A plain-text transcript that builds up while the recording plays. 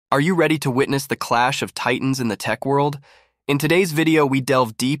Are you ready to witness the clash of titans in the tech world? In today's video, we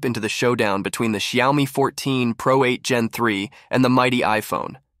delve deep into the showdown between the Xiaomi 14 Pro 8 Gen 3 and the mighty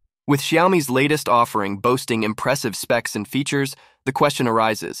iPhone. With Xiaomi's latest offering boasting impressive specs and features, the question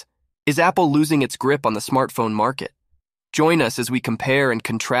arises, is Apple losing its grip on the smartphone market? Join us as we compare and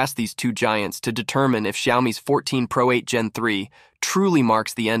contrast these two giants to determine if Xiaomi's 14 Pro 8 Gen 3 truly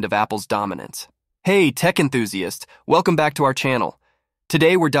marks the end of Apple's dominance. Hey, tech enthusiast, welcome back to our channel.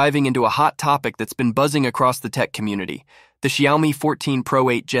 Today we're diving into a hot topic that's been buzzing across the tech community, the Xiaomi 14 Pro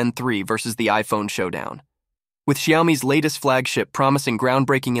 8 Gen 3 versus the iPhone showdown. With Xiaomi's latest flagship promising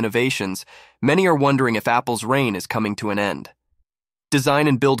groundbreaking innovations, many are wondering if Apple's reign is coming to an end. Design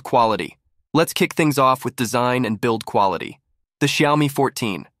and build quality. Let's kick things off with design and build quality. The Xiaomi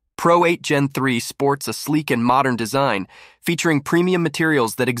 14 Pro 8 Gen 3 sports a sleek and modern design, featuring premium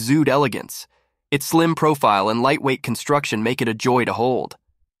materials that exude elegance. Its slim profile and lightweight construction make it a joy to hold.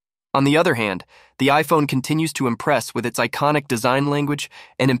 On the other hand, the iPhone continues to impress with its iconic design language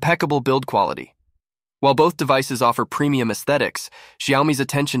and impeccable build quality. While both devices offer premium aesthetics, Xiaomi's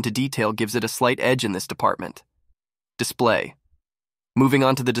attention to detail gives it a slight edge in this department. Display. Moving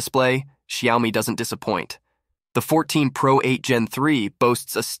on to the display, Xiaomi doesn't disappoint. The 14 Pro 8 Gen 3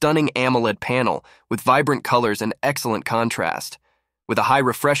 boasts a stunning AMOLED panel with vibrant colors and excellent contrast. With a high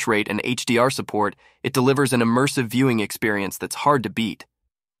refresh rate and HDR support, it delivers an immersive viewing experience that's hard to beat.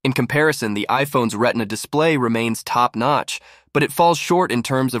 In comparison, the iPhone's Retina display remains top-notch, but it falls short in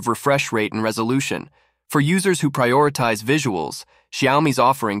terms of refresh rate and resolution. For users who prioritize visuals, Xiaomi's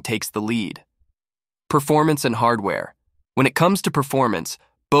offering takes the lead. Performance and hardware. When it comes to performance,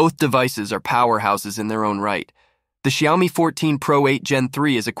 both devices are powerhouses in their own right. The Xiaomi 14 Pro 8 Gen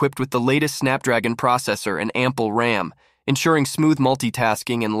 3 is equipped with the latest Snapdragon processor and ample RAM, ensuring smooth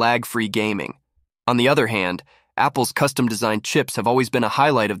multitasking and lag-free gaming. On the other hand, Apple's custom-designed chips have always been a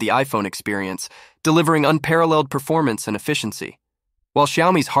highlight of the iPhone experience, delivering unparalleled performance and efficiency. While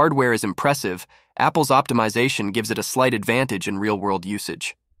Xiaomi's hardware is impressive, Apple's optimization gives it a slight advantage in real-world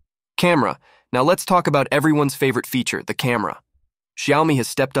usage. Camera. Now let's talk about everyone's favorite feature, the camera. Xiaomi has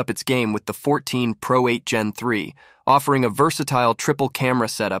stepped up its game with the 14 Pro 8 Gen 3, offering a versatile triple camera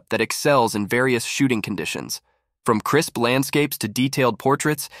setup that excels in various shooting conditions. From crisp landscapes to detailed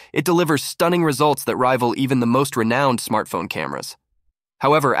portraits, it delivers stunning results that rival even the most renowned smartphone cameras.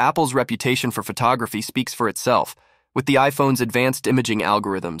 However, Apple's reputation for photography speaks for itself, with the iPhone's advanced imaging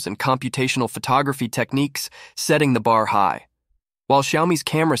algorithms and computational photography techniques setting the bar high. While Xiaomi's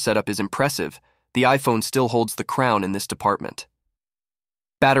camera setup is impressive, the iPhone still holds the crown in this department.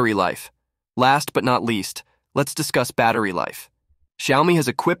 Battery life. Last but not least, let's discuss battery life. Xiaomi has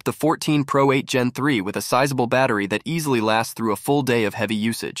equipped the 14 Pro 8 Gen 3 with a sizable battery that easily lasts through a full day of heavy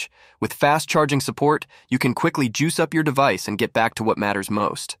usage. With fast charging support, you can quickly juice up your device and get back to what matters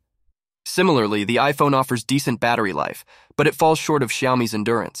most. Similarly, the iPhone offers decent battery life, but it falls short of Xiaomi's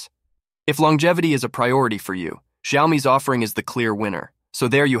endurance. If longevity is a priority for you, Xiaomi's offering is the clear winner. So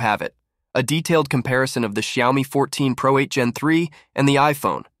there you have it, a detailed comparison of the Xiaomi 14 Pro 8 Gen 3 and the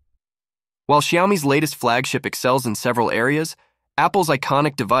iPhone. While Xiaomi's latest flagship excels in several areas, Apple's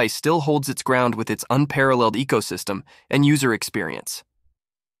iconic device still holds its ground with its unparalleled ecosystem and user experience.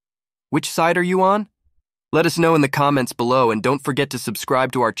 Which side are you on? Let us know in the comments below, and don't forget to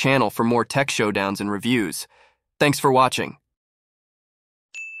subscribe to our channel for more tech showdowns and reviews. Thanks for watching.